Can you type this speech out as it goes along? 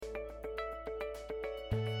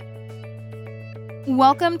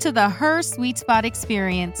Welcome to the Her Sweet Spot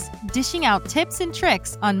Experience, dishing out tips and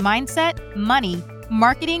tricks on mindset, money,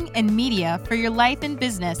 marketing, and media for your life and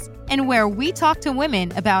business, and where we talk to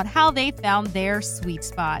women about how they found their sweet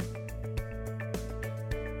spot.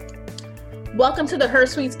 Welcome to the Her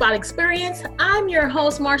Sweet Spot Experience. I'm your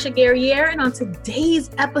host, Marsha Guerriere, and on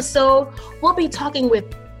today's episode, we'll be talking with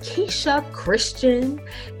Keisha Christian,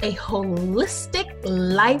 a holistic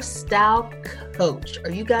lifestyle coach. Are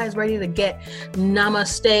you guys ready to get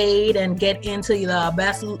namaste and get into the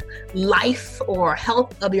best life or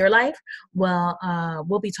health of your life? Well,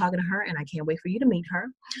 we'll be talking to her, and I can't wait for you to meet her.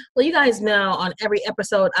 Well, you guys know on every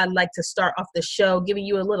episode, I like to start off the show giving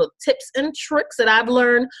you a little tips and tricks that I've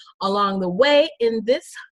learned along the way in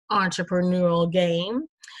this entrepreneurial game.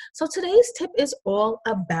 So today's tip is all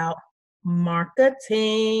about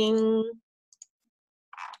marketing.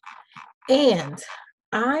 And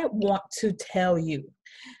I want to tell you,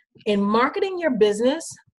 in marketing your business,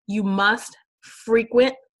 you must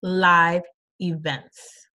frequent live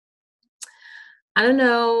events. I don't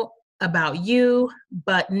know about you,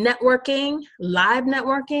 but live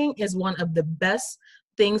networking is one of the best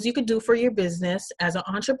things you could do for your business as an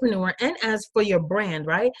entrepreneur and as for your brand,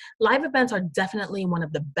 right? Live events are definitely one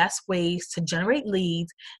of the best ways to generate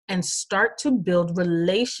leads and start to build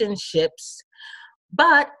relationships.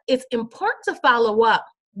 But it's important to follow up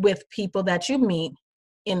with people that you meet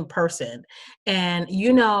in person. And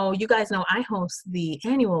you guys know I host the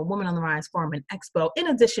annual Women on the Rise Forum and Expo. In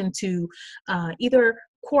addition to either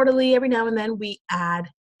quarterly, every now and then we add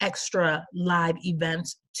extra live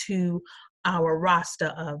events to our roster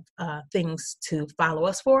of things to follow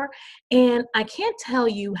us for. And I can't tell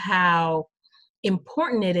you how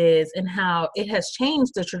important it is and how it has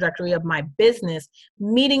changed the trajectory of my business.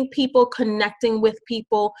 Meeting people, connecting with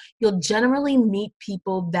people. You'll generally meet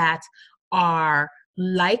people that are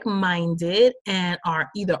like-minded and are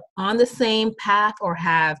either on the same path or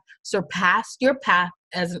have surpassed your path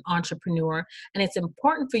as an entrepreneur. And it's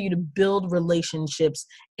important for you to build relationships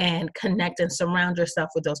and connect and surround yourself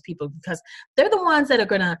with those people, because they're the ones that are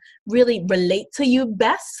going to really relate to you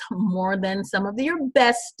best, more than some of your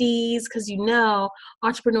besties. Because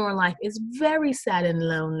entrepreneur life is very sad and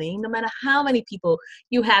lonely. No matter how many people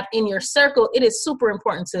you have in your circle, it is super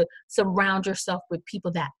important to surround yourself with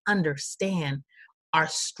people that understand our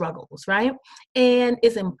struggles, right? And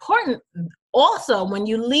it's important also, when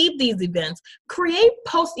you leave these events, create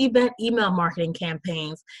post-event email marketing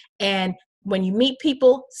campaigns. And when you meet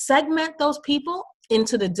people, segment those people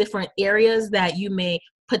into the different areas that you may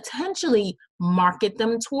potentially market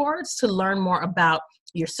them towards to learn more about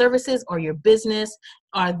your services or your business.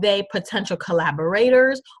 Are they potential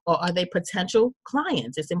collaborators or are they potential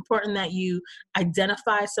clients? It's important that you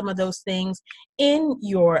identify some of those things in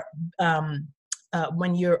your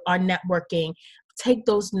when you are networking. Take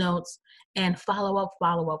those notes and follow up.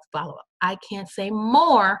 I can't say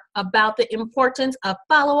more about the importance of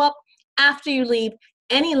follow-up after you leave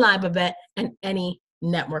any live event and any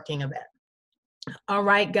networking event. All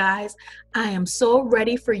right, guys, I am so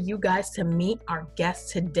ready for you guys to meet our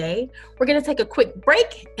guest today. We're going to take a quick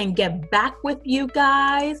break and get back with you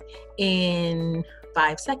guys in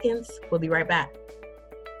 5 seconds. We'll be right back.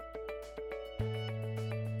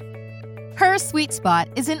 Her Sweet Spot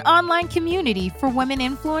is an online community for women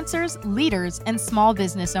influencers, leaders, and small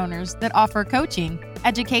business owners that offer coaching,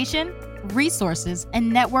 education, resources,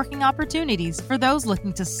 and networking opportunities for those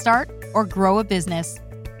looking to start or grow a business.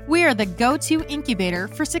 We are the go-to incubator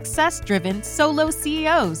for success-driven solo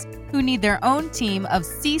CEOs who need their own team of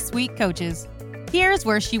C-suite coaches. Here's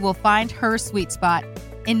where she will find her sweet spot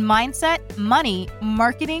in mindset, money,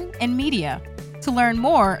 marketing, and media. To learn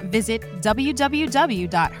more, visit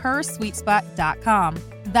www.hersweetspot.com.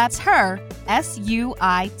 That's her,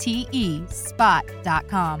 SUITE,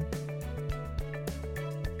 spot.com.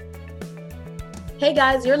 Hey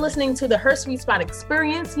guys, you're listening to the Her Sweet Spot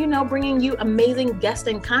Experience, bringing you amazing guests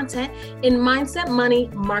and content in mindset, money,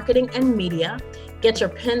 marketing, and media. Get your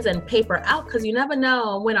pens and paper out, because you never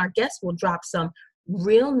know when our guests will drop some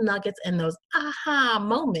real nuggets and those aha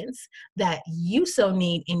moments that you so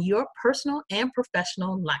need in your personal and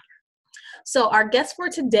professional life. So our guest for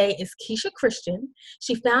today is Keisha Christian.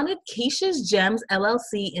 She founded Keisha's Gems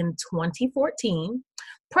LLC in 2014.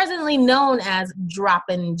 Presently known as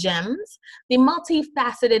Droppin' Gems, the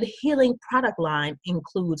multifaceted healing product line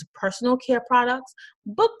includes personal care products,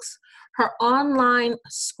 books, her online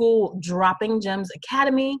school Dropping Gems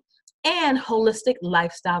Academy, and holistic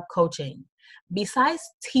lifestyle coaching. Besides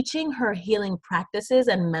teaching her healing practices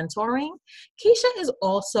and mentoring, Keisha is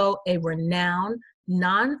also a renowned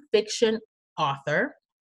nonfiction author.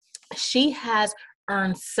 She has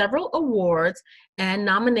earned several awards and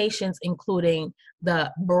nominations, including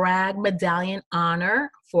the Bragg Medallion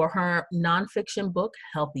Honor for her nonfiction book,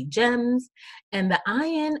 Healthy Gems, and the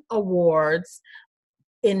IAN Awards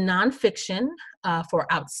in nonfiction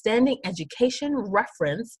for Outstanding Education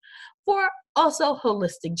Reference for also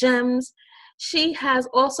Holistic Gems. She has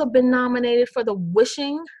also been nominated for the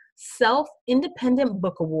Wishing Self-Independent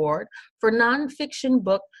Book Award for nonfiction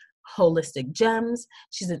book Holistic Gems.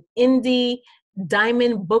 She's an Indie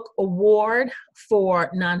Diamond Book Award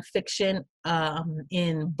for nonfiction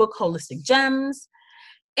in book Holistic Gems,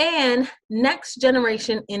 and Next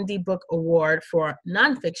Generation Indie Book Award for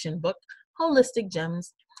nonfiction book Holistic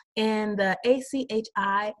Gems, and the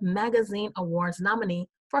ACHI Magazine Awards nominee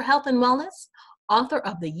for Health and Wellness, Author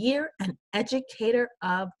of the Year, and Educator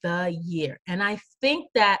of the Year. And I think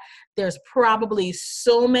that there's probably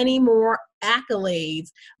so many more accolades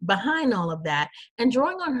behind all of that. And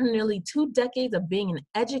drawing on her nearly 2 decades of being an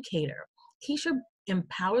educator, Keisha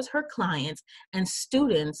empowers her clients and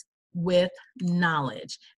students with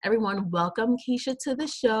knowledge. Everyone, welcome Keisha to the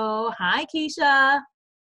show. Hi, Keisha.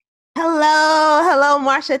 Hello,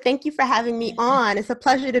 Marsha. Thank you for having me on. It's a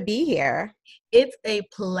pleasure to be here. It's a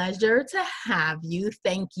pleasure to have you.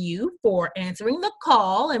 Thank you for answering the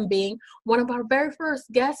call and being one of our very first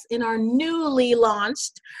guests in our newly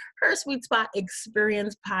launched Her Sweet Spot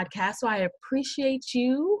Experience podcast. So I appreciate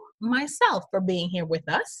you myself for being here with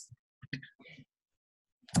us.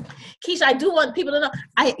 Keisha, I do want people to know,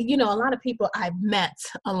 a lot of people I've met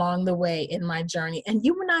along the way in my journey, and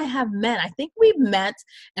you and I have met. I think we've met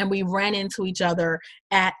and we ran into each other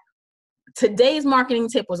at today's marketing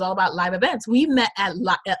tip was all about live events. We met at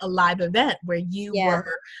a live event where you were,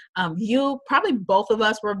 probably both of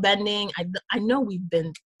us were vending. I know we've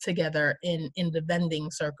been together in the vending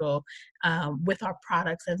circle with our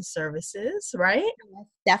products and services, right?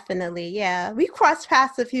 Definitely, yeah. We crossed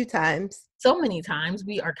paths a few times. So many times.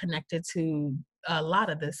 We are connected to a lot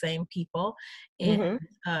of the same people. And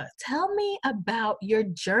tell me about your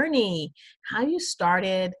journey, how you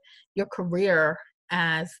started your career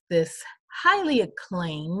as this highly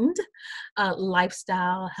acclaimed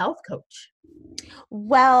lifestyle health coach.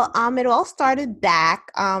 Well, it all started back,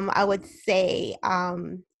 I would say,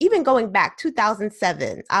 even going back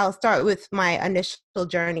 2007. I'll start with my initial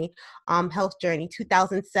journey, health journey,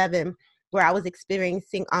 2007, where I was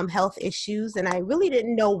experiencing health issues, and I really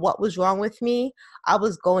didn't know what was wrong with me. I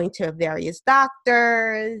was going to various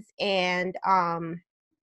doctors, and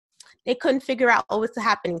they couldn't figure out what was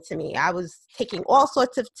happening to me. I was taking all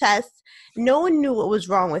sorts of tests. No one knew what was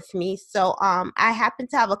wrong with me. So I happen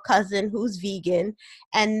to have a cousin who's vegan,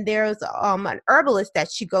 and there's an herbalist that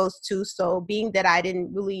she goes to. So being that I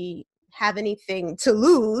didn't really have anything to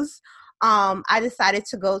lose, I decided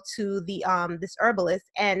to go to the this herbalist,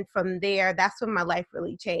 and from there, that's when my life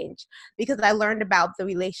really changed, because I learned about the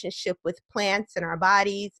relationship with plants and our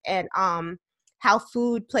bodies, and how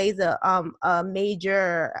food plays a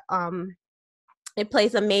major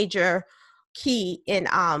key in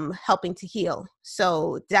helping to heal.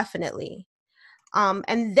 So definitely.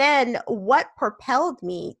 And then what propelled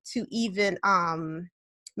me to even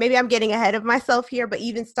maybe I'm getting ahead of myself here, but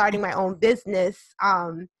even starting my own business,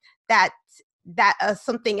 that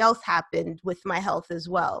something else happened with my health as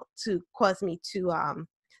well to cause me to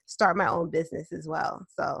start my own business as well.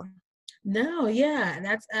 So. No,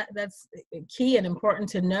 yeah, that's key and important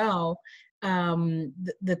to know.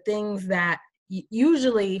 The things that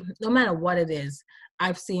usually, no matter what it is,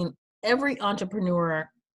 I've seen every entrepreneur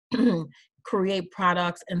create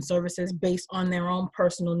products and services based on their own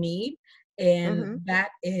personal need, and that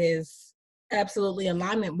is absolutely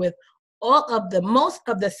alignment with most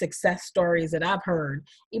of the success stories that I've heard,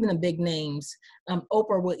 even the big names.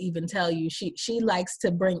 Oprah will even tell you she likes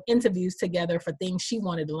to bring interviews together for things she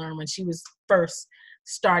wanted to learn when she was first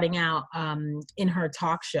starting out in her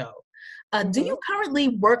talk show. Do you currently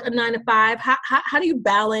work a 9-to-5? How do you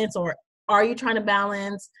balance, or are you trying to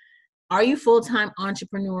balance? Are you full-time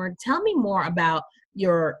entrepreneur? Tell me more about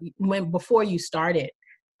before you started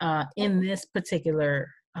in this particular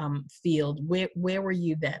field. Where were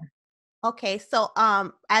you then? Okay, so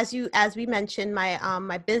as we mentioned,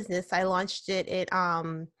 my business, I launched it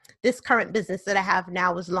in this current business that I have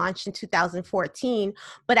now was launched in 2014,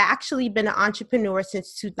 but I actually been an entrepreneur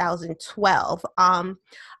since 2012.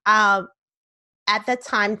 At that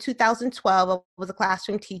time, 2012, I was a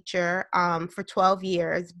classroom teacher for 12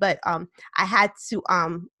 years, but I had to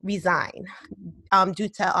resign due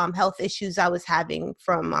to health issues I was having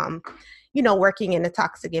from working in a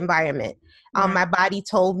toxic environment. My body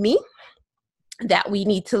told me that we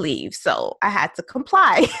need to leave. So I had to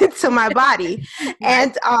comply to my body.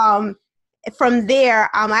 And from there,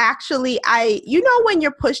 when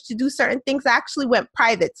you're pushed to do certain things, I actually went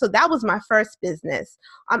private. So that was my first business.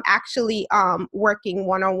 I'm actually working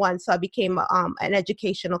one-on-one. So I became an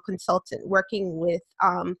educational consultant working with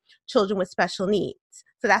children with special needs.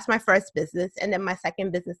 So that's my first business. And then my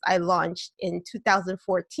second business I launched in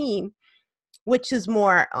 2014, which is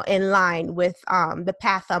more in line with the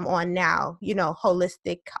path I'm on now,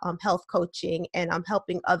 holistic health coaching, and I'm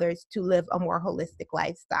helping others to live a more holistic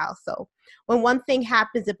lifestyle. So when one thing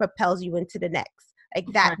happens, it propels you into the next. Like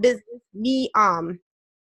that business, me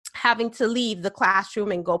having to leave the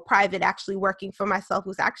classroom and go private, actually working for myself,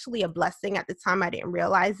 was actually a blessing. At the time, I didn't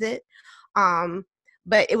realize it.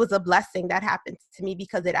 But it was a blessing that happened to me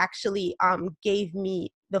because it actually gave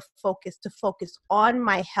me the focus to focus on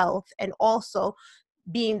my health, and also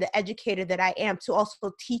being the educator that I am, to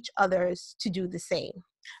also teach others to do the same.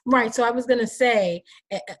 Right. So I was going to say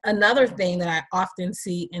another thing that I often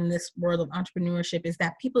see in this world of entrepreneurship is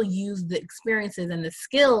that people use the experiences and the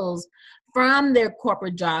skills from their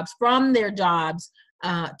corporate jobs,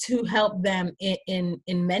 to help them in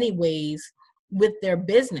many ways with their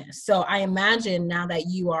business. So I imagine now that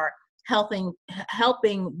you are helping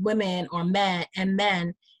women or men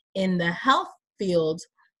in the health field,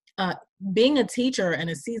 being a teacher and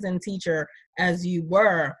a seasoned teacher as you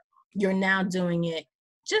were, you're now doing it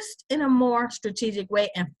just in a more strategic way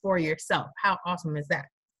and for yourself. How awesome is that?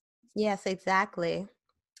 Yes, exactly.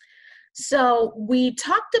 So we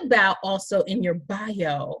talked about also in your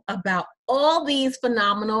bio about all these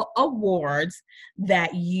phenomenal awards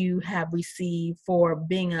that you have received for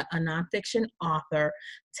being a nonfiction author.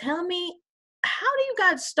 Tell me, how do you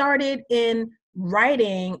got started in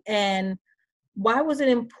writing, and why was it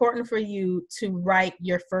important for you to write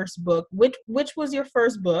your first book? Which was your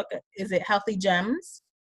first book? Is it Healthy Gems?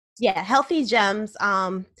 Yeah, Healthy Gems.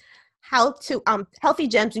 Healthy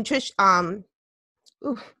Gems nutrition.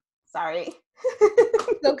 Sorry.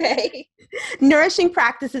 Okay. Nourishing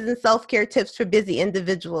Practices and Self-Care Tips for Busy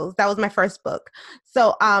Individuals. That was my first book.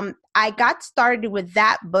 So I got started with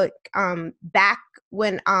that book back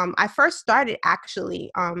when I first started,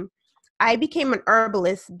 actually. I became an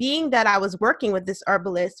herbalist. Being that I was working with this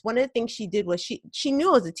herbalist, one of the things she did was she knew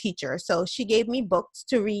I was a teacher. So she gave me books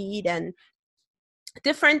to read and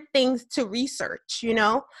different things to research,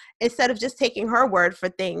 instead of just taking her word for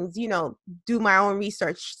things, do my own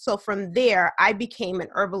research. So from there, I became an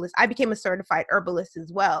herbalist. I became a certified herbalist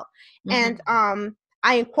as well. Mm-hmm. And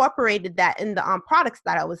I incorporated that in the products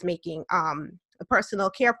that I was making, the personal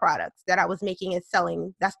care products that I was making and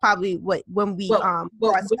selling. That's probably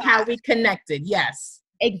how we connected. Yes,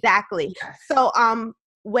 exactly. Yes. So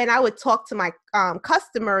when I would talk to my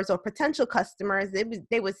customers or potential customers,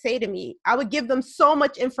 they would say to me, I would give them so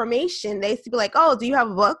much information. They used to be like, oh, do you have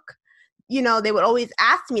a book? They would always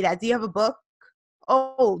ask me that. Do you have a book?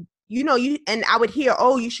 Oh, and I would hear,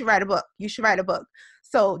 oh, you should write a book. You should write a book.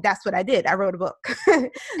 So that's what I did. I wrote a book.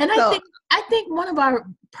 And so, I think one of our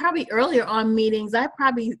probably earlier on meetings,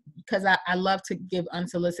 because I love to give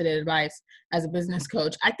unsolicited advice as a business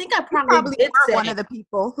coach. I think I probably did say, one of the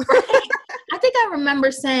people. Right? I think I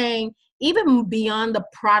remember saying, even beyond the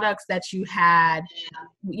products that you had,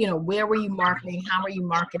 where were you marketing? How were you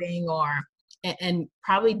marketing? And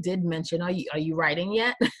probably did mention, are you writing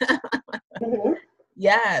yet? Mm-hmm.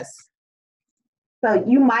 Yes. So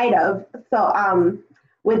you might have. So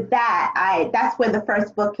with that, that's where the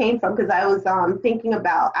first book came from, because I was thinking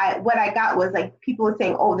about, what I got was like people were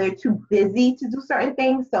saying, oh, they're too busy to do certain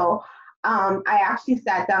things. So I actually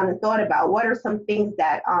sat down and thought about what are some things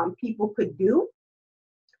that people could do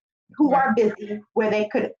who are busy, where they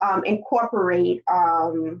could incorporate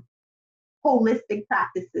holistic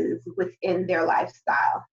practices within their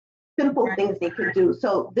lifestyle. Simple things they could do.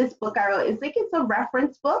 So this book I wrote, it's a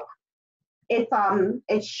reference book.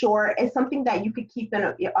 It's short. It's something that you could keep in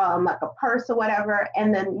like a purse or whatever,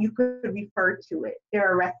 and then you could refer to it. There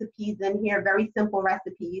are recipes in here, very simple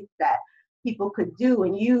recipes that people could do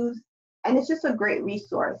and use. And it's just a great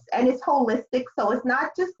resource. And it's holistic. So it's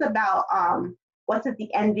not just about what's at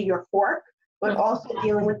the end of your fork, but also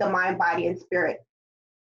dealing with the mind, body, and spirit.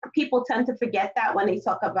 People tend to forget that when they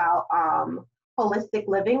talk about holistic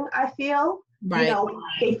living, I feel. Right.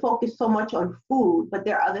 They focus so much on food, but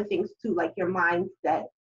there are other things too, like your mindset.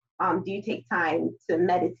 Do you take time to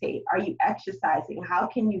meditate? Are you exercising? How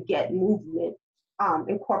can you get movement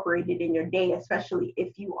incorporated in your day, especially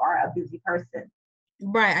if you are a busy person?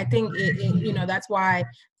 Right. I think, that's why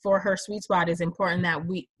for Her Sweet Spot is important that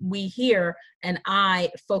we hear, and I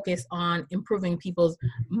focus on improving people's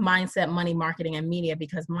mindset, money, marketing, and media,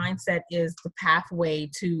 because mindset is the pathway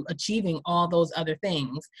to achieving all those other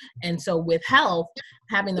things. And so with health,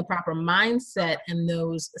 having the proper mindset and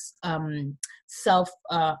those self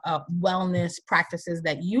wellness practices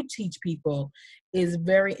that you teach people is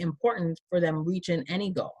very important for them reaching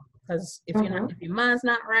any goal. Because if if your mind's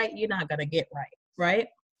not right, you're not gonna get right?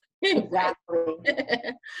 Exactly.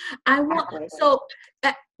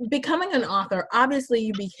 Becoming an author, obviously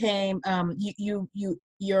you became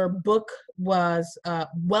your book was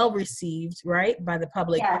well received, right, by the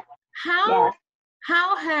public. Yes.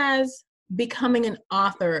 How has becoming an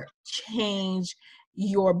author changed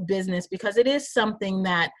your business? Because it is something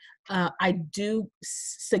that I do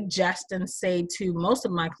suggest and say to most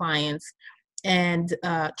of my clients, and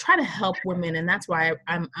try to help women, and that's why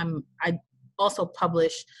I also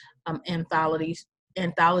publish anthologies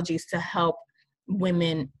to help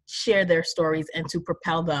women share their stories and to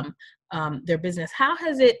propel them their business. How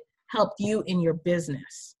has it helped you in your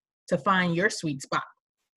business to find your sweet spot?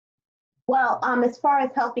 Well, as far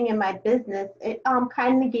as helping in my business, it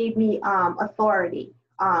kind of gave me authority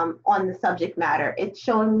on the subject matter. It's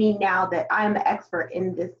showing me now that I'm an expert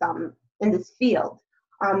in this field,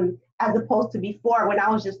 as opposed to before when I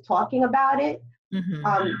was just talking about it.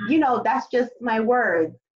 That's just my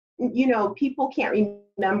words. People can't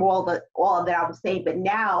remember all that I was saying, but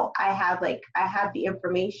now I have the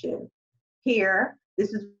information here.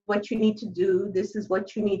 This is what you need to do. This is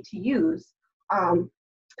what you need to use.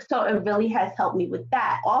 So it really has helped me with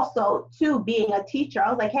that. Also, too, being a teacher, I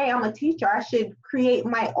was like, hey, I'm a teacher. I should create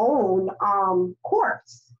my own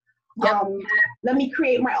course. Yep. Let me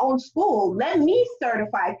create my own school. Let me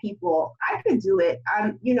certify people. I could do it.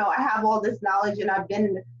 I have all this knowledge, and I've been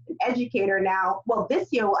an educator now. Well, this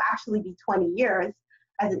year will actually be 20 years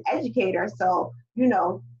as an educator. So,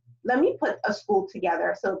 let me put a school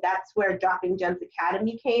together. So that's where Dropping Gems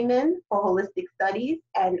Academy came in for holistic studies.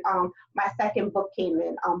 And my second book came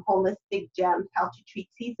in, Holistic Gems, How to Treat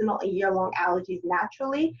Seasonal and Year-Long Allergies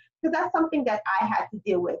Naturally, because that's something that I had to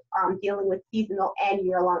deal with, dealing with seasonal and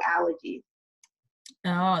year-long allergies.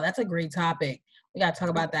 Oh, that's a great topic. We got to talk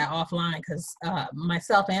about that offline, because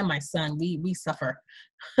myself and my son, we suffer.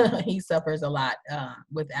 He suffers a lot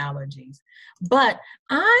with allergies. But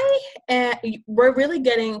we're really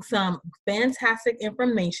getting some fantastic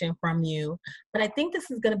information from you. But I think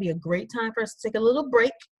this is going to be a great time for us to take a little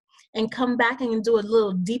break and come back and do a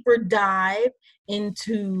little deeper dive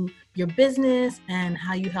into your business and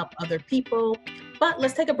how you help other people. But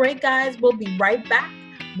let's take a break, guys. We'll be right back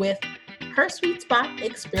with Her Sweet Spot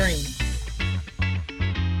Experience.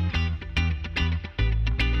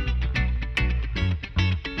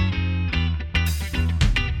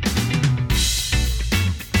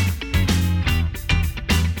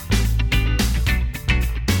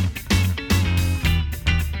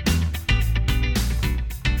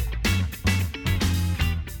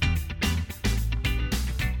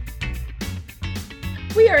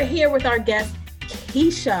 We are here with our guest,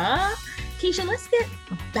 Keisha. Keisha, let's get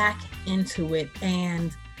back into it.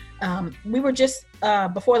 And we were just,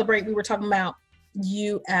 before the break, we were talking about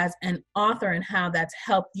you as an author and how that's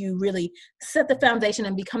helped you really set the foundation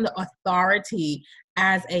and become the authority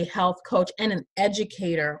as a health coach and an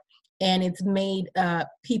educator. And it's made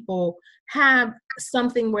people have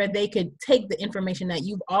something where they could take the information that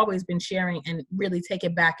you've always been sharing and really take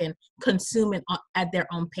it back and consume it at their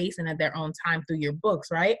own pace and at their own time through your books,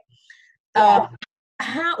 right?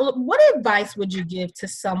 What advice would you give to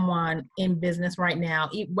someone in business right now,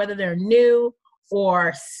 whether they're new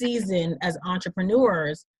or seasoned as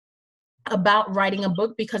entrepreneurs, about writing a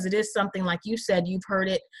book? Because it is something, like you said, you've heard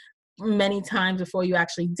it many times before you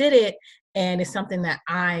actually did it. And it's something that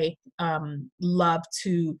I love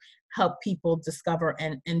to help people discover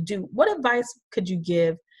and do. What advice could you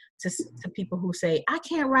give to people who say, I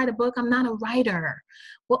can't write a book, I'm not a writer?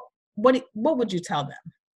 What would you tell them?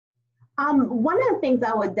 One of the things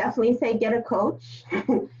I would definitely say, get a coach.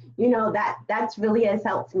 That's really has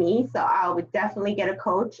helped me. So I would definitely get a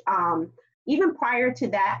coach. Even prior to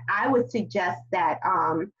that, I would suggest that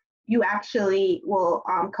you actually will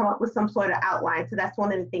come up with some sort of outline. So that's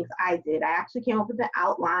one of the things I did. I actually came up with an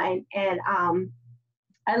outline, and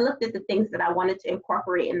I looked at the things that I wanted to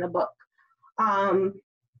incorporate in the book.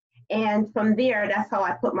 And from there, that's how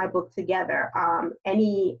I put my book together.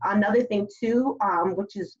 Another thing too,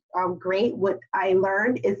 which is great, what I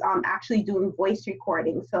learned is actually doing voice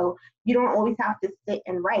recording. So you don't always have to sit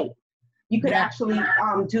and write. You could actually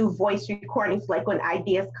do voice recordings, like when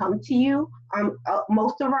ideas come to you.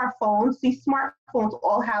 Most of our phones, these smartphones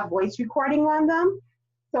all have voice recording on them.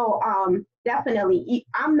 So definitely,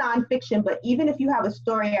 I'm nonfiction, but even if you have a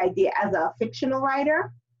story idea as a fictional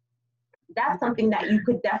writer, that's something that you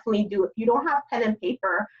could definitely do. If you don't have pen and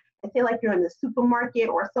paper, and say like you're in the supermarket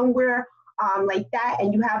or somewhere like that,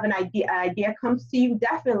 and you have an idea comes to you,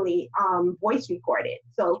 definitely voice record it.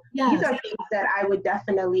 So these are things that I would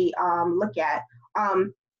definitely look at.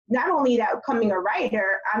 Not only that, becoming a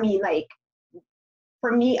writer, I mean, like,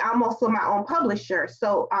 for me, I'm also my own publisher.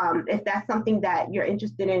 So if that's something that you're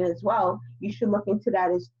interested in as well, you should look into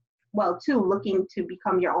that as well too, looking to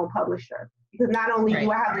become your own publisher. Because not only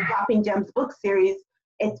do I have the Dropping Gems book series,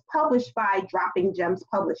 it's published by Dropping Gems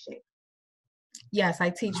Publishing. Yes, I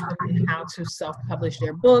teach women how to self-publish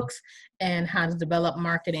their books and how to develop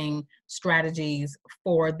marketing strategies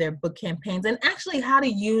for their book campaigns, and actually how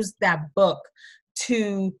to use that book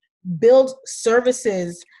to build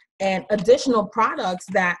services and additional products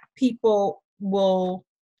that people will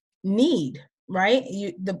need, right?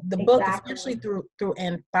 The book, especially through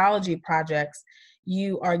anthology projects,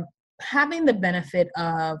 you are having the benefit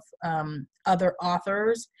of other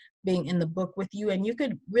authors being in the book with you, and you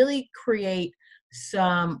could really create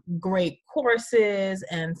some great courses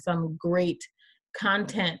and some great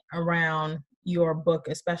content around your book,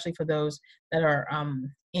 especially for those that are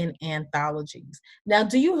in anthologies. Now,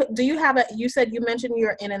 do you have you said, you mentioned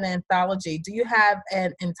you're in an anthology. Do you have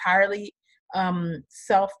an entirely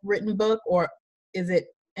self-written book, or is it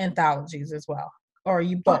anthologies as well? Or are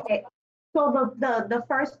you both? Okay. So the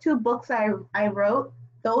first two books I wrote,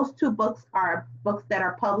 those two books are books that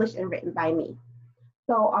are published and written by me.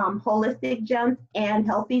 So Holistic Gems and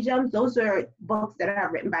Healthy Gems, those are books that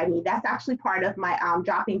are written by me. That's actually part of my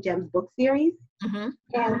Dropping Gems book series. Mm-hmm.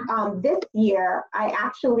 And this year, I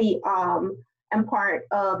actually am part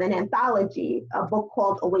of an anthology, a book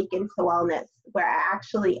called Awaken to Wellness, where I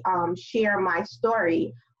actually share my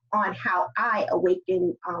story on how I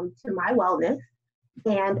awaken to my wellness.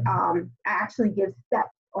 And I actually give steps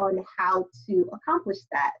on how to accomplish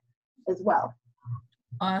that as well.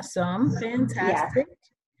 Awesome. Fantastic. Yeah.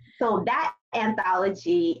 So that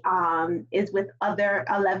anthology is with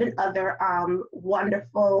 11 other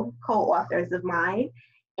wonderful co-authors of mine.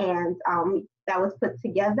 And that was put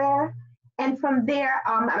together. And from there,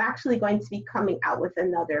 I'm actually going to be coming out with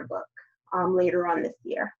another book later on this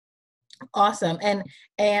year. Awesome. And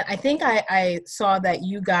I think I saw that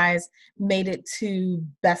you guys made it to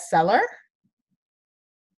bestseller.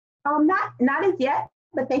 Not as yet,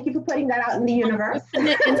 but thank you for putting that out in the universe. Putting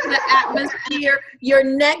it into the atmosphere. Your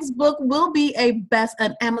next book will be an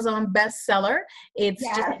Amazon bestseller. It's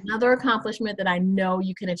just another accomplishment that I know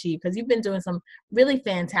you can achieve, because you've been doing some really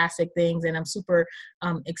fantastic things, and I'm super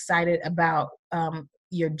excited about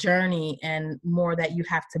your journey and more that you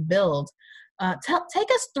have to build.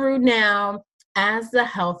 Take us through now, as the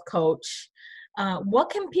health coach, what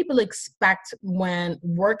can people expect when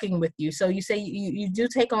working with you? So you say you do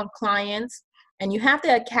take on clients and you have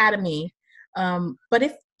the academy, but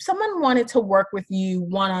if someone wanted to work with you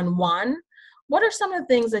one-on-one, what are some of the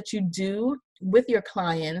things that you do with your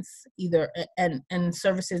clients, either and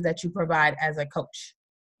services that you provide as a coach?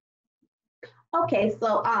 Okay,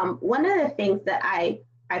 so one of the things that I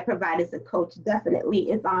provide as a coach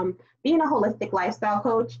definitely is being a holistic lifestyle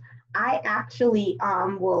coach. I actually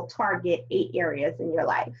will target 8 areas in your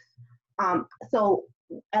life. So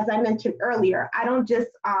as I mentioned earlier, I don't just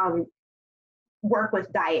work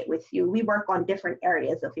with diet with you. We work on different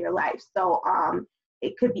areas of your life. So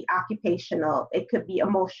it could be occupational, it could be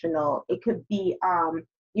emotional, it could be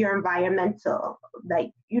your environmental,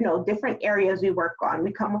 like, different areas we work on.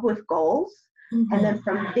 We come up with goals. Mm-hmm. And then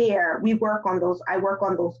from there, I work on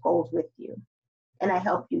those goals with you, and I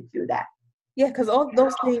help you through that. Yeah, because all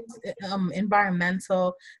those things,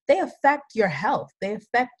 environmental, they affect your health. They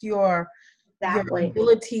affect your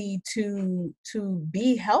ability to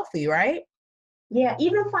be healthy, right? Yeah,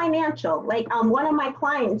 even financial. Like one of my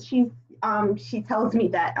clients, she tells me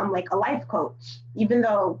that I'm like a life coach, even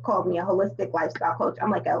though called me a holistic lifestyle coach.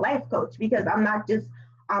 I'm like a life coach, because I'm not just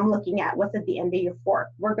looking at what's at the end of your fork.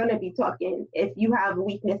 We're going to be talking, if you have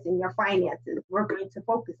weakness in your finances, we're going to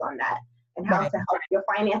focus on that and how to help your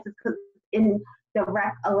finances, because in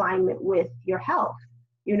direct alignment with your health.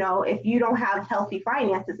 If you don't have healthy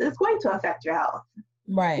finances, it's going to affect your health.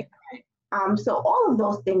 Right. So all of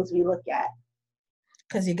those things we look at.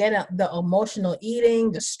 Because you get the emotional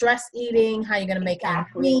eating, the stress eating, how you're going to make ends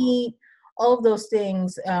meet, all of those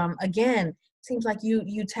things. Again, seems like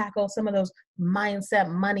you tackle some of those mindset,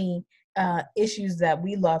 money issues that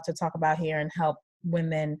we love to talk about here and help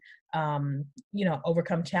women,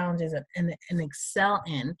 overcome challenges and excel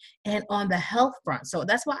in, and on the health front. So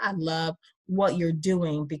that's why I love what you're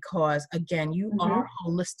doing, because again, you are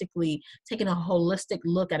holistically taking a holistic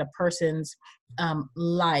look at a person's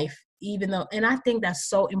life, even though, and I think that's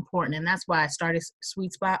so important. And that's why I started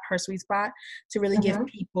Her Sweet Spot, to really give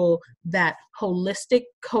people that holistic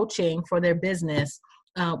coaching for their business,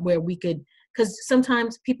 where we could, because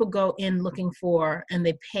sometimes people go in looking for, and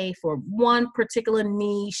they pay for one particular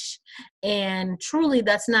niche, and truly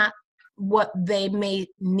that's not what they may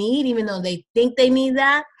need, even though they think they need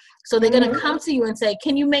that. So they're going to come to you and say,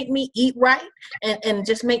 can you make me eat right, and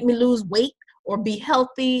just make me lose weight or be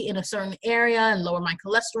healthy in a certain area and lower my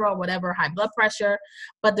cholesterol, whatever, high blood pressure.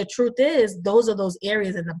 But the truth is, those are those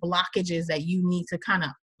areas and the blockages that you need to kind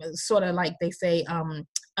of, sort of like they say,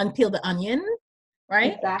 unpeel the onion,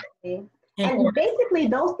 right? Exactly. And basically,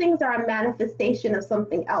 those things are a manifestation of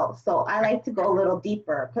something else. So I like to go a little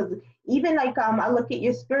deeper, because even like I look at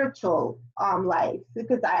your spiritual life,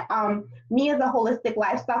 because me as a holistic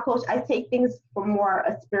lifestyle coach, I take things from more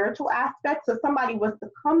a spiritual aspect. So if somebody was to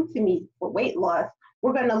come to me for weight loss,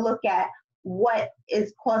 we're going to look at what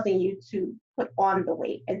is causing you to put on the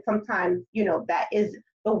weight. And sometimes, that is,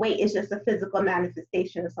 the weight is just a physical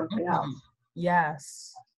manifestation of something else.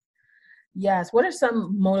 Yes. What are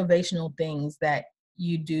some motivational things that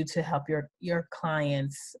you do to help your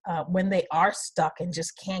clients when they are stuck and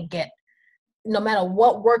just can't get, no matter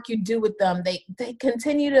what work you do with them, they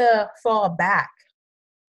continue to fall back?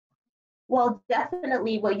 Well,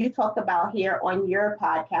 definitely what you talk about here on your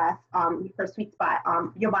podcast, Her Sweet Spot,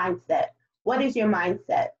 your mindset. What is your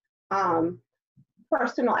mindset?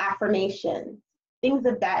 Personal affirmations, things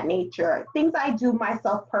of that nature, things I do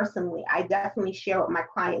myself personally. I definitely share with my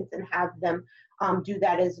clients and have them do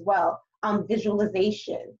that as well.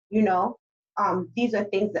 Visualization, these are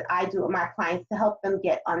things that I do with my clients to help them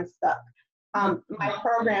get unstuck. My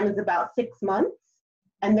program is about 6 months.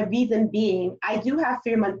 And the reason being, I do have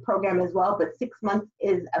 3-month program as well, but 6 months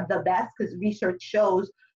is the best, because research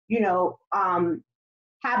shows,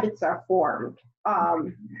 habits are formed.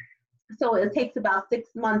 So it takes about 6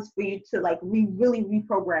 months for you to really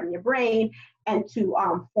reprogram your brain and to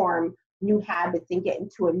form new habits and get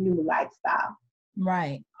into a new lifestyle.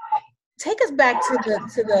 Right. Take us back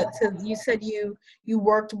to you said you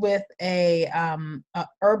worked with a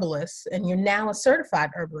herbalist, and you're now a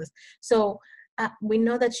certified herbalist. So we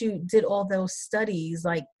know that you did all those studies.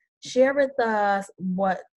 Share with us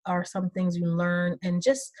what are some things you learned, and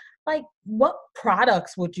just what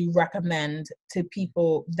products would you recommend to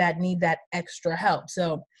people that need that extra help?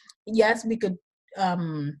 So yes, we could,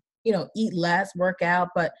 eat less, work out,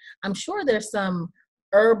 but I'm sure there's some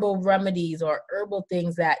herbal remedies or herbal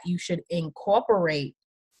things that you should incorporate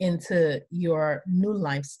into your new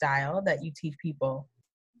lifestyle that you teach people.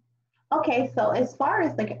 Okay, so as far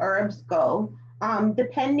as herbs go,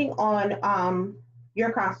 depending on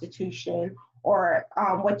your constitution or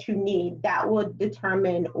what you need, that would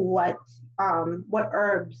determine what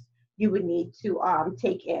herbs you would need to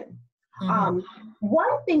take in.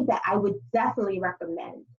 One thing that I would definitely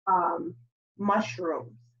recommend,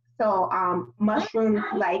 mushrooms. So mushrooms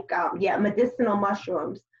medicinal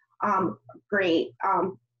mushrooms, great,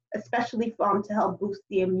 especially to help boost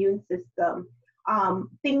the immune system.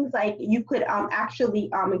 Things like you could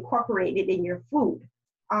actually incorporate it in your food.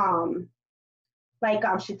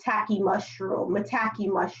 Shiitake mushroom, maitake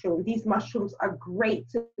mushroom. These mushrooms are great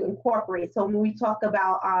to incorporate. So when we talk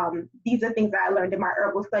about, these are things that I learned in my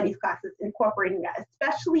herbal studies classes, incorporating that,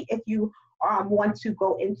 especially if you want to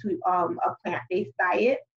go into a plant-based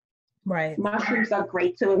diet. Right. Mushrooms are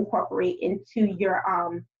great to incorporate into your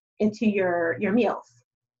meals.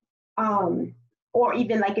 Or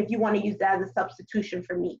even if you want to use that as a substitution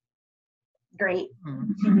for meat, great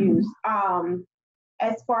to use.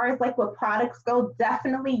 As far as what products go,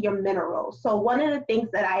 definitely your minerals. So one of the things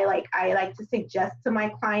that I like to suggest to my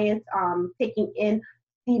clients, taking in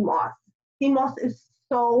sea moss. Sea moss is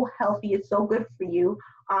so healthy, it's so good for you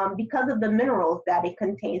because of the minerals that it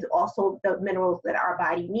contains, also the minerals that our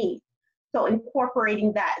body needs. So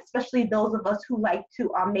incorporating that, especially those of us who like to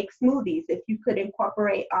make smoothies, if you could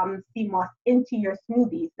incorporate sea moss into your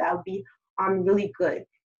smoothies, that would be really good.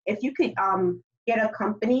 If you could get a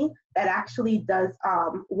company that actually does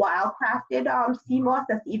wild-crafted sea moss,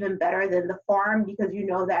 that's even better than the farm, because you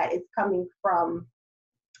know that it's coming from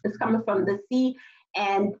the sea,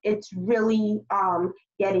 and it's really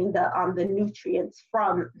getting the nutrients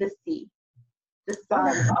from the sea, the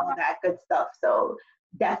sun, all that good stuff. So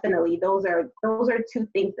definitely, those are 2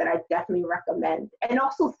 things that I definitely recommend. And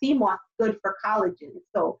also, sea moss is good for collagen,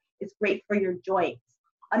 so it's great for your joints.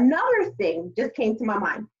 Another thing just came to my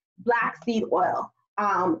mind: black seed oil.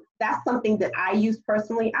 That's something that I use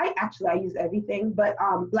personally. I use everything, but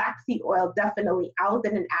black seed oil, definitely. I was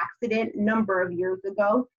in an accident a number of years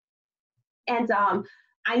ago. And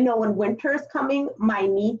I know when winter is coming, my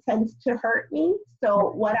knee tends to hurt me.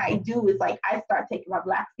 So what I do is like I start taking my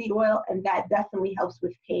black seed oil, and that definitely helps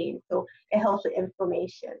with pain. So it helps with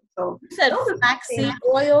inflammation. So you said black seed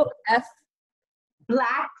oil,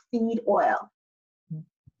 black seed oil.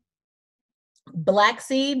 Black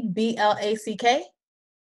seed, BLACK?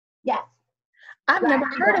 Yes. I've never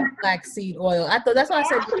heard of black seed oil. I thought that's why I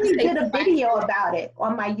said. I actually did a video about it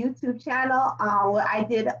on my YouTube channel where I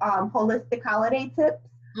did holistic holiday tips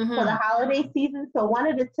for the holiday season. So one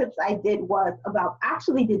of the tips I did was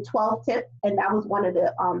actually did 12 tips, and that was one of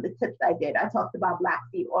the tips I did. I talked about black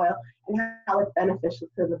seed oil and how it's beneficial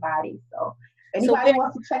to the body. So if anybody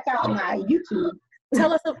wants to check out my YouTube.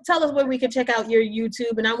 Tell us where we can check out your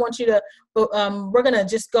YouTube, and I want you to. We're gonna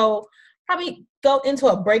just probably go into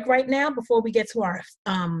a break right now before we get to our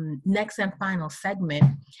next and final segment.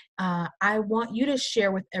 I want you to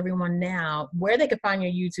share with everyone now where they can find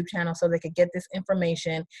your YouTube channel so they could get this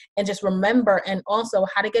information, and just remember, and also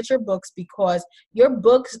how to get your books, because your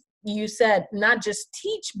books, you said, not just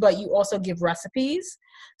teach, but you also give recipes.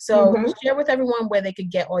 So share with everyone where they could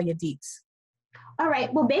get all your deets. All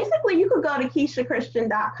right. Well, basically, you could go to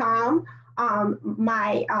KeishaChristian.com.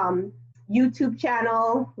 My YouTube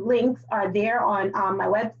channel links are there on my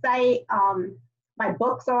website. My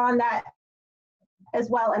books are on that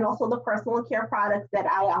as well, and also the personal care products that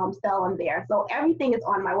I sell on there. So everything is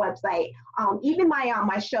on my website. Even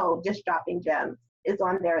my show, Just Dropping Gems, is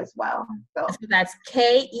on there as well. So that's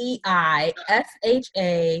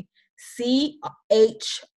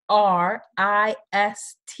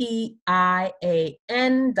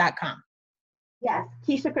KeishaChristian.com. Yes,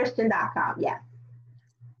 KeishaChristian.com. Yes.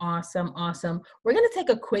 Awesome. We're going to take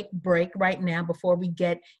a quick break right now before we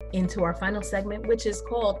get into our final segment, which is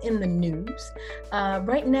called In the News.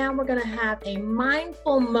 Right now, we're going to have a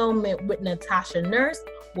mindful moment with Natasha Nurse.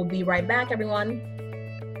 We'll be right back, everyone.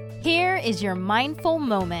 Here is your mindful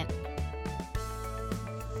moment.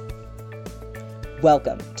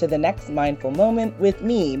 Welcome to the next mindful moment with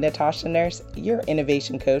me, Natasha Nurse, your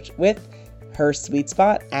innovation coach with Her Sweet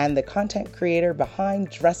Spot and the content creator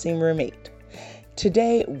behind Dressing Room 8.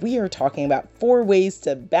 Today, we are talking about 4 ways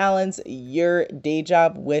to balance your day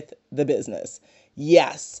job with the business.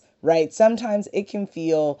 Yes, right? Sometimes it can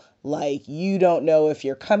feel like you don't know if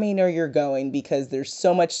you're coming or you're going because there's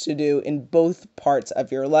so much to do in both parts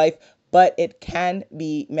of your life, but it can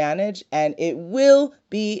be managed and it will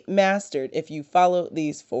be mastered if you follow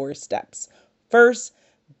these 4 steps. First,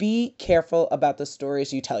 be careful about the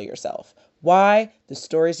stories you tell yourself. Why? The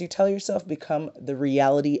stories you tell yourself become the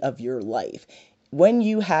reality of your life. When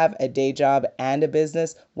you have a day job and a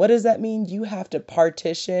business, what does that mean? You have to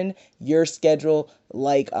partition your schedule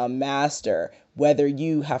like a master. Whether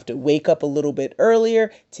you have to wake up a little bit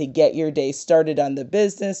earlier to get your day started on the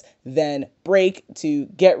business, then break to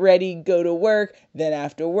get ready, go to work, then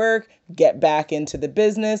after work, get back into the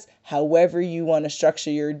business. However you want to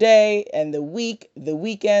structure your day and the week, the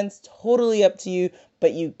weekends, totally up to you.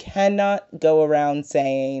 But you cannot go around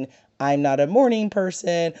saying, I'm not a morning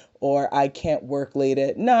person, or I can't work late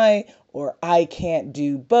at night, or I can't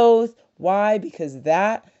do both. Why? Because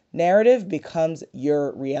that narrative becomes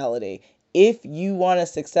your reality. If you want to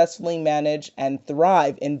successfully manage and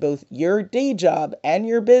thrive in both your day job and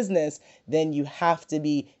your business, then you have to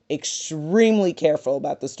be extremely careful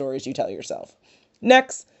about the stories you tell yourself.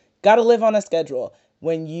 Next, got to live on a schedule.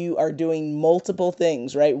 When you are doing multiple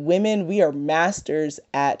things, right? Women, we are masters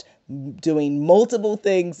at doing multiple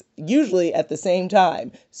things, usually at the same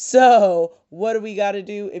time. So what do we got to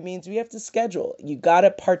do? It means we have to schedule. You got to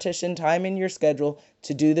partition time in your schedule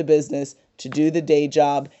to do the business, to do the day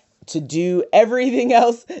job, to do everything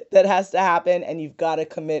else that has to happen. And you've got to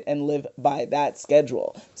commit and live by that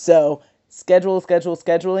schedule. So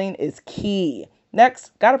scheduling is key.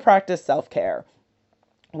 Next, got to practice self-care.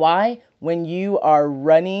 Why? When you are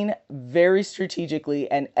running very strategically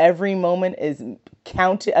and every moment is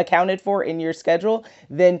accounted for in your schedule,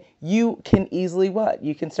 then you can easily what?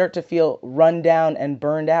 You can start to feel run down and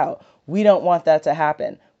burned out. We don't want that to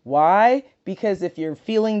happen. Why? Because if you're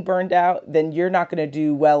feeling burned out, then you're not going to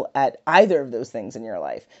do well at either of those things in your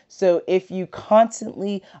life. So if you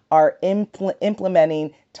constantly are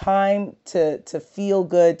implementing time to feel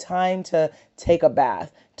good, time to take a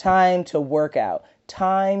bath, time to work out,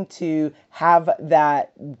 time to have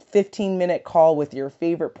that 15-minute call with your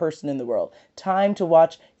favorite person in the world, time to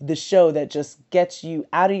watch the show that just gets you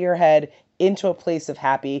out of your head into a place of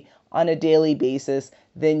happy, on a daily basis,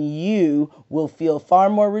 then you will feel far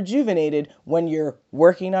more rejuvenated when you're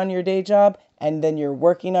working on your day job, and then you're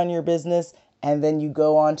working on your business, and then you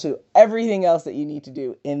go on to everything else that you need to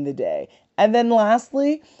do in the day. And then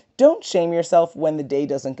lastly, don't shame yourself when the day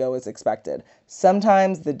doesn't go as expected.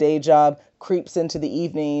 Sometimes the day job creeps into the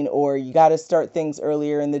evening, or you got to start things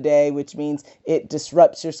earlier in the day, which means it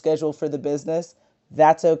disrupts your schedule for the business.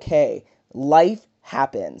 That's okay. Life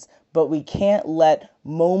happens, but we can't let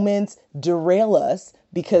moments derail us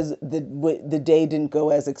because the day didn't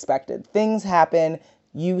go as expected. Things happen.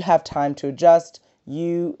 You have time to adjust.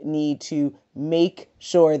 You need to make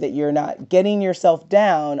sure that you're not getting yourself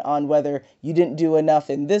down on whether you didn't do enough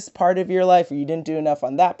in this part of your life or you didn't do enough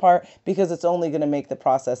on that part, because it's only going to make the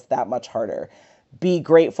process that much harder. Be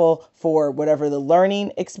grateful for whatever the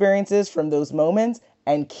learning experience is from those moments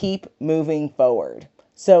and keep moving forward.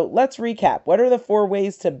 So let's recap. What are the 4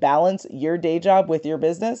 ways to balance your day job with your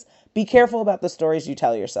business? Be careful about the stories you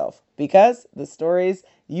tell yourself, because the stories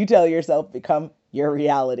you tell yourself become your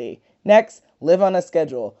reality. Next, live on a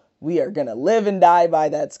schedule. We are going to live and die by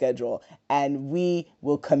that schedule, and we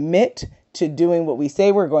will commit to doing what we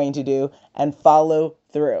say we're going to do and follow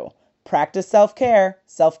through. Practice self-care.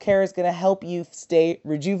 Self-care is going to help you stay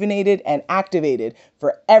rejuvenated and activated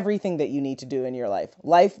for everything that you need to do in your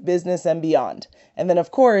life, business, and beyond. And then,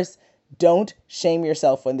 of course, don't shame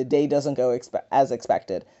yourself when the day doesn't go as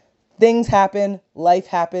expected. Things happen, life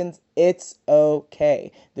happens, it's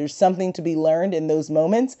okay. There's something to be learned in those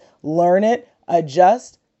moments. Learn it,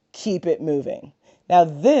 adjust, keep it moving. Now,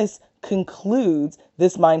 this concludes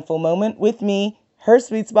this mindful moment with me, Her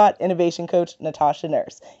Sweet Spot innovation coach, Natasha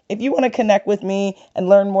Nurse. If you want to connect with me and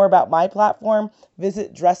learn more about my platform,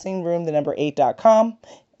 visit dressingroom8.com.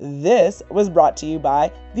 This was brought to you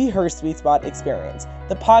by the Her Sweet Spot Experience,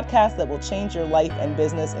 the podcast that will change your life and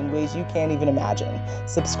business in ways you can't even imagine.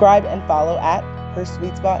 Subscribe and follow at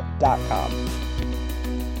hersweetspot.com.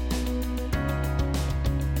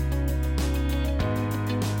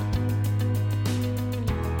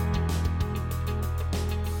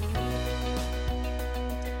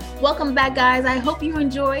 Welcome back, guys. I hope you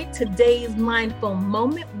enjoyed today's Mindful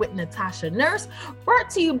Moment with Natasha Nurse, brought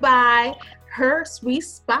to you by Her Sweet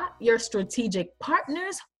Spot, your strategic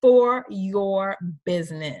partners for your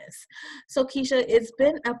business. So Keisha, it's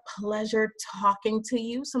been a pleasure talking to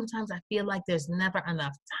you. Sometimes I feel like there's never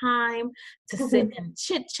enough time to sit and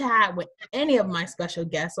chit chat with any of my special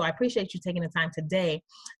guests. So I appreciate you taking the time today.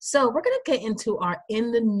 So we're going to get into our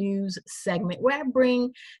In the News segment, where I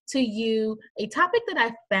bring to you a topic that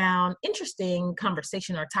I found interesting,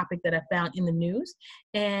 conversation or topic that I found in the news.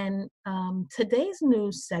 And today's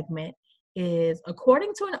news segment is,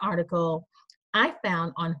 according to an article I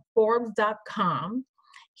found on Forbes.com,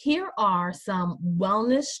 here are some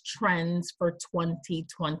wellness trends for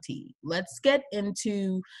 2020. Let's get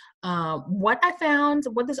into what I found,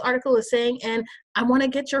 what this article is saying, and I want to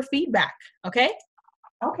get your feedback, okay?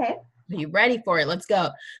 Okay. Are you ready for it? Let's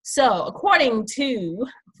go. So according to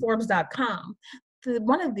Forbes.com,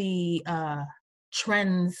 one of the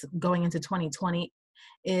trends going into 2020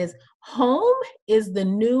 is home is the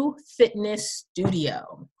new fitness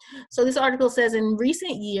studio. So this article says, in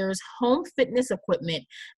recent years, home fitness equipment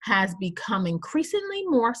has become increasingly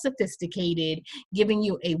more sophisticated, giving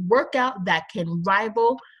you a workout that can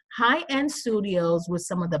rival high-end studios with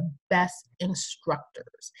some of the best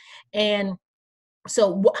instructors. And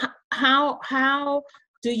so how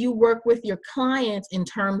do you work with your clients in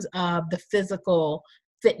terms of the physical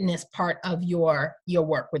fitness part of your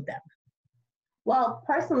work with them? Well,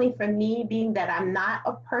 personally, for me, being that I'm not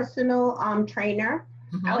a personal trainer,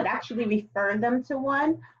 I would actually refer them to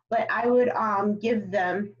one, but I would give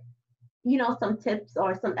them, some tips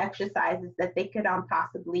or some exercises that they could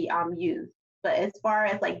possibly use. But as far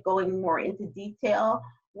as like going more into detail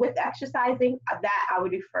with exercising, that I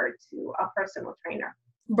would refer to a personal trainer.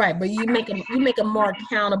 Right, but you make them more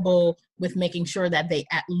accountable with making sure that they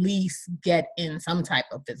at least get in some type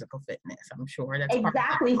of physical fitness. I'm sure that's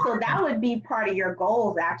exactly. So that would be part of your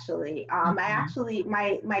goals, actually. I actually,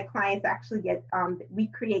 my clients actually get, we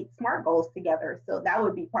create SMART goals together. So that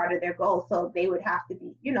would be part of their goals. So they would have to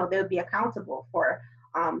be, they would be accountable for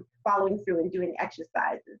following through and doing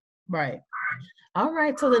exercises. Right. All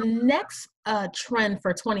right. So the next trend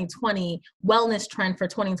for 2020, wellness trend for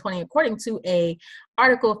 2020, according to a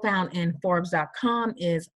article found in Forbes.com,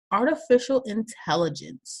 is artificial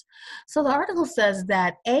intelligence. So the article says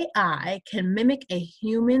that AI can mimic a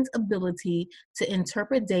human's ability to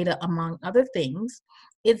interpret data, among other things.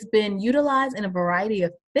 It's been utilized in a variety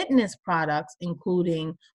of fitness products,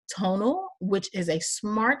 including Tonal, which is a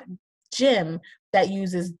smart gym that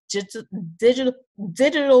uses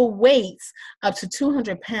digital weights up to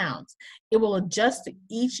 200 pounds. It will adjust to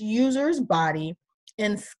each user's body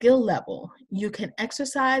and skill level. You can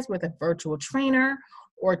exercise with a virtual trainer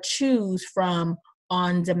or choose from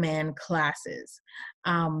on-demand classes.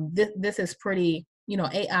 This is pretty,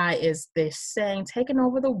 AI is, they're saying, taking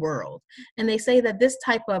over the world. And they say that this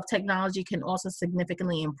type of technology can also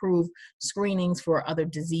significantly improve screenings for other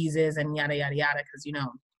diseases and yada, yada, yada, because,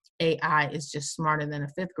 AI is just smarter than a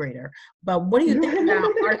fifth grader. But what do you think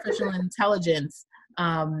about artificial intelligence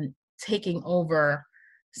taking over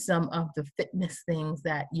some of the fitness things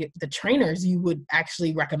that the trainers you would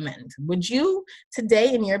actually recommend? Would you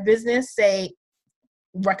today in your business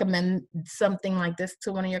recommend something like this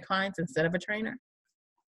to one of your clients instead of a trainer?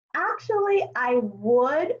 Actually, I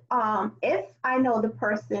would, if I know the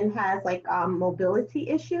person has mobility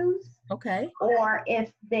issues. Okay. Or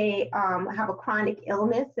if they have a chronic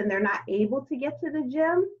illness and they're not able to get to the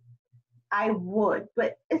gym, I would.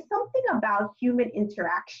 But it's something about human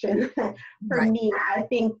interaction for me, I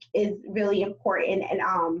think is really important.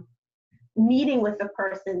 And meeting with a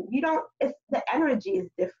person, the energy is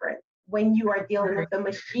different when you are dealing with a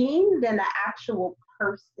machine than the actual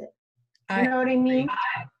person. You know what I mean?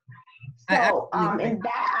 So in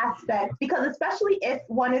that aspect, because especially if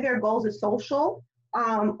one of their goals is social,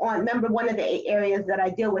 remember one of the areas that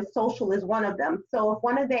I deal with, social is one of them. So if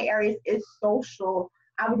one of the areas is social,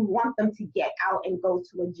 I would want them to get out and go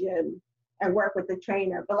to a gym and work with the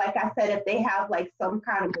trainer. But like I said, if they have some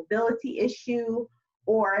kind of mobility issue,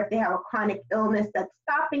 or if they have a chronic illness that's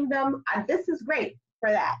stopping them, this is great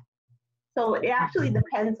for that. So it actually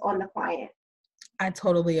depends on the client. I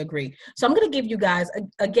totally agree. So I'm going to give you guys,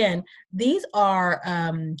 again, these are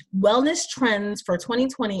wellness trends for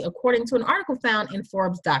 2020, according to an article found in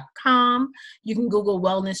Forbes.com. You can Google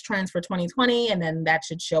wellness trends for 2020, and then that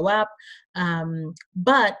should show up.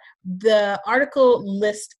 But the article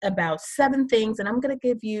lists about 7 things, and I'm going to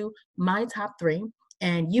give you my top 3,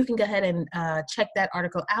 and you can go ahead and check that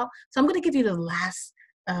article out. So I'm going to give you the last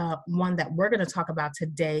one that we're going to talk about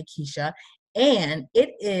today, Keisha, and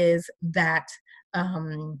it is that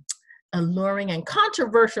alluring and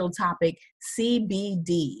controversial topic,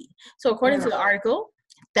 CBD. So according to the article,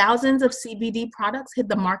 thousands of CBD products hit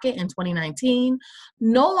the market in 2019,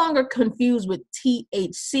 no longer confused with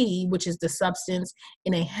THC, which is the substance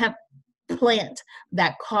in a hemp plant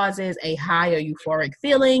that causes a high or euphoric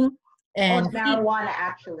feeling. And marijuana,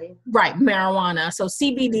 actually. Right, marijuana. So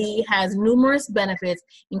CBD has numerous benefits,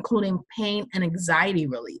 including pain and anxiety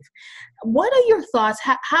relief. What are your thoughts?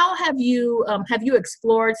 How have you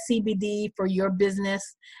explored CBD for your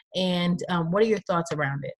business, and what are your thoughts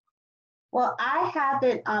around it? Well, I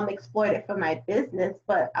haven't explored it for my business,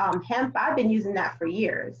 but hemp, I've been using that for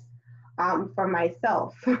years for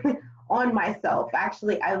myself, on myself.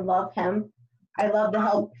 Actually, I love hemp. I love the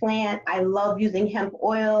hemp plant. I love using hemp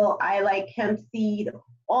oil. I like hemp seed,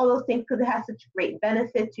 all those things, because it has such great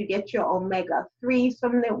benefits. You get your omega-3s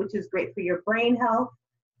from it, which is great for your brain health.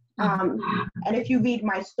 And if you read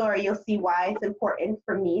my story, you'll see why it's important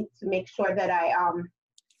for me to make sure that I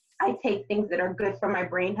take things that are good for my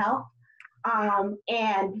brain health.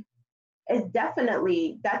 And it's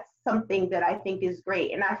definitely, that's something that I think is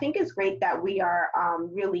great. And I think it's great that we are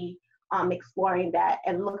really exploring that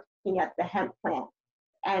and looking at the hemp plant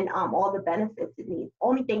and all the benefits it needs.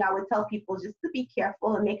 Only thing I would tell people is just to be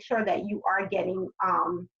careful and make sure that you are getting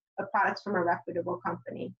the products from a reputable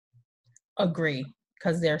company. Agree,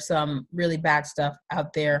 because there's some really bad stuff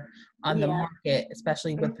out there on the market,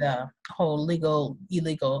 especially with the whole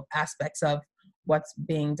illegal aspects of what's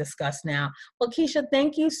being discussed now. Well, Keisha,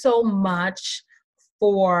 thank you so much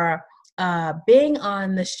for being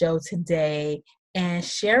on the show today and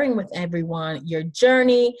sharing with everyone your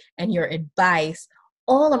journey and your advice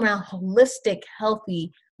all around holistic,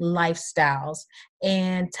 healthy lifestyles.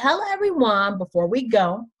 And tell everyone, before we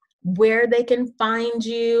go, where they can find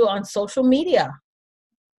you on social media.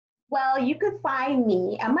 Well, you could find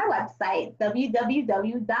me at my website,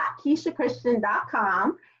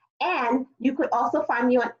 www.KeishaChristian.com. And you could also find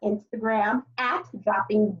me on Instagram at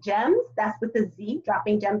Dropping Gems. That's with a Z,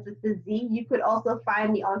 Dropping Gems with the Z. You could also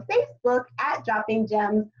find me on Facebook at Dropping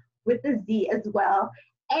Gems with the Z as well.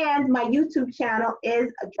 And my YouTube channel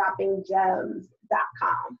is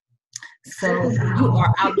droppinggems.com. So you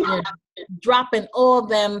are out there dropping all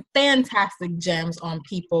them fantastic gems on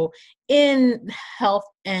people in health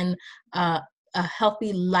and a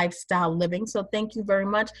healthy lifestyle living. So thank you very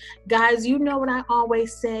much. Guys, you know what I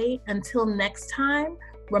always say. Until next time,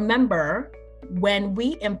 remember, when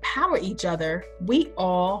we empower each other, we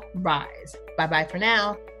all rise. Bye-bye for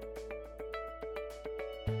now.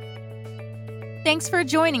 Thanks for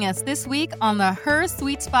joining us this week on the Her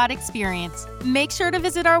Sweet Spot Experience. Make sure to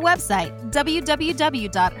visit our website,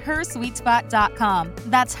 www.hersweetspot.com.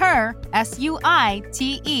 That's her,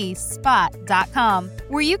 SUITE, spot.com,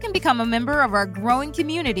 where you can become a member of our growing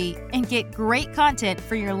community and get great content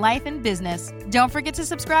for your life and business. Don't forget to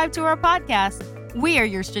subscribe to our podcast. We are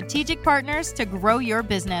your strategic partners to grow your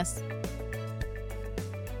business.